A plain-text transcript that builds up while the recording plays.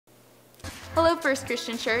Hello, First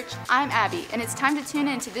Christian Church. I'm Abby, and it's time to tune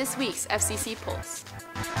in to this week's FCC Pulse.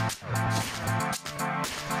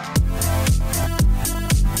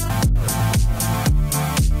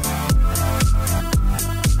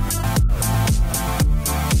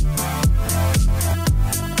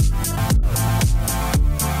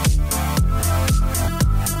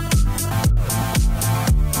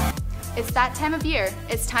 It's that time of year.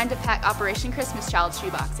 It's time to pack Operation Christmas Child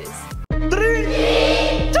shoeboxes. 3, 2, 1!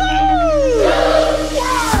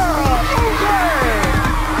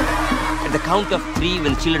 At the count of 3,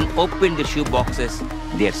 when children open their shoe boxes,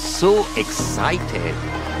 they're so excited.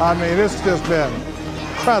 I mean, it's just been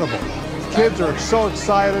incredible. Kids are so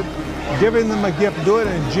excited. Giving them a gift, do it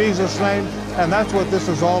in Jesus' name, and that's what this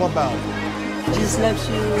is all about. Jesus loves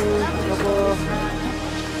you.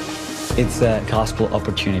 It's a gospel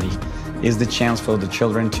opportunity. It's the chance for the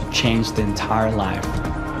children to change the entire life.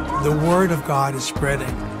 The word of God is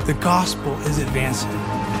spreading. The gospel is advancing.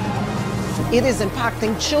 It is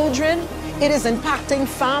impacting children. It is impacting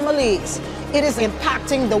families. It is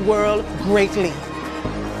impacting the world greatly.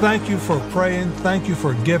 Thank you for praying. Thank you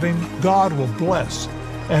for giving. God will bless,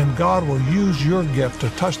 and God will use your gift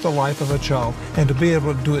to touch the life of a child and to be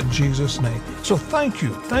able to do it in Jesus' name. So thank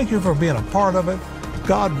you. Thank you for being a part of it.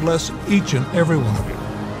 God bless each and every one of you.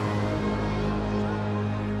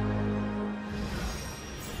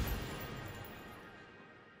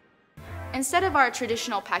 Instead of our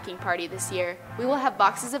traditional packing party this year, we will have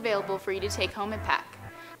boxes available for you to take home and pack.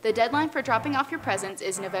 The deadline for dropping off your presents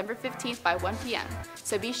is November 15th by 1 p.m.,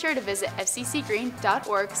 so be sure to visit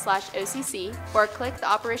fccgreen.org/OCC or click the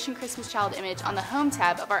Operation Christmas Child image on the Home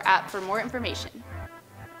tab of our app for more information.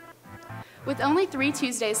 With only 3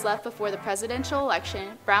 Tuesdays left before the presidential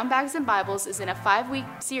election, Brown Bags and Bibles is in a 5-week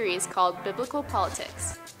series called Biblical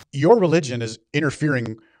Politics. Your religion is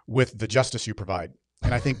interfering with the justice you provide.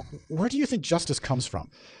 And I think, where do you think justice comes from?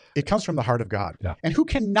 It comes from the heart of God. Yeah. And who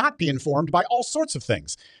cannot be informed by all sorts of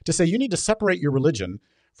things? To say you need to separate your religion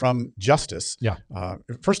from justice,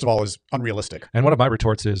 first of all, is unrealistic. And one of my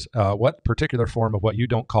retorts is, what particular form of what you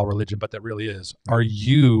don't call religion, but that really is, are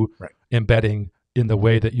you embedding in the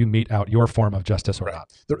way that you mete out your form of justice or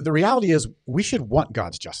not? The reality is we should want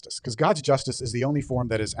God's justice, because God's justice is the only form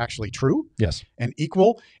that is actually true and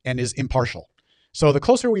equal and is impartial. So the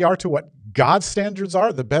closer we are to what God's standards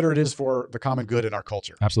are, the better it is for the common good in our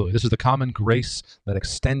culture. Absolutely. This is the common grace that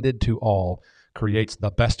extended to all creates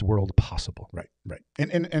the best world possible. Right.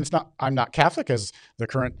 And it's not, I'm not Catholic, as the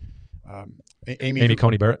current Amy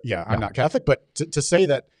Coney Barrett. I'm not Catholic, but to say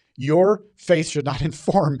that your faith should not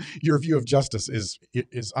inform your view of justice is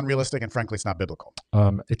unrealistic, and frankly, it's not biblical.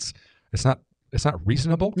 It's not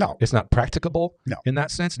reasonable. No. It's not practicable. No. In that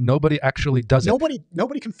sense, nobody actually does it.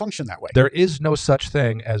 Nobody can function that way. There is no such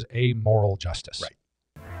thing as amoral justice. Right.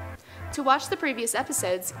 To watch the previous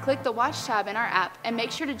episodes, click the Watch tab in our app and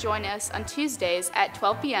make sure to join us on Tuesdays at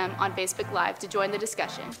 12 p.m. on Facebook Live to join the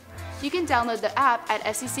discussion. You can download the app at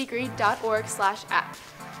fccgreen.org/app.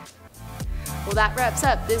 Well, that wraps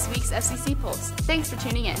up this week's FCC Pulse. Thanks for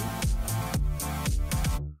tuning in.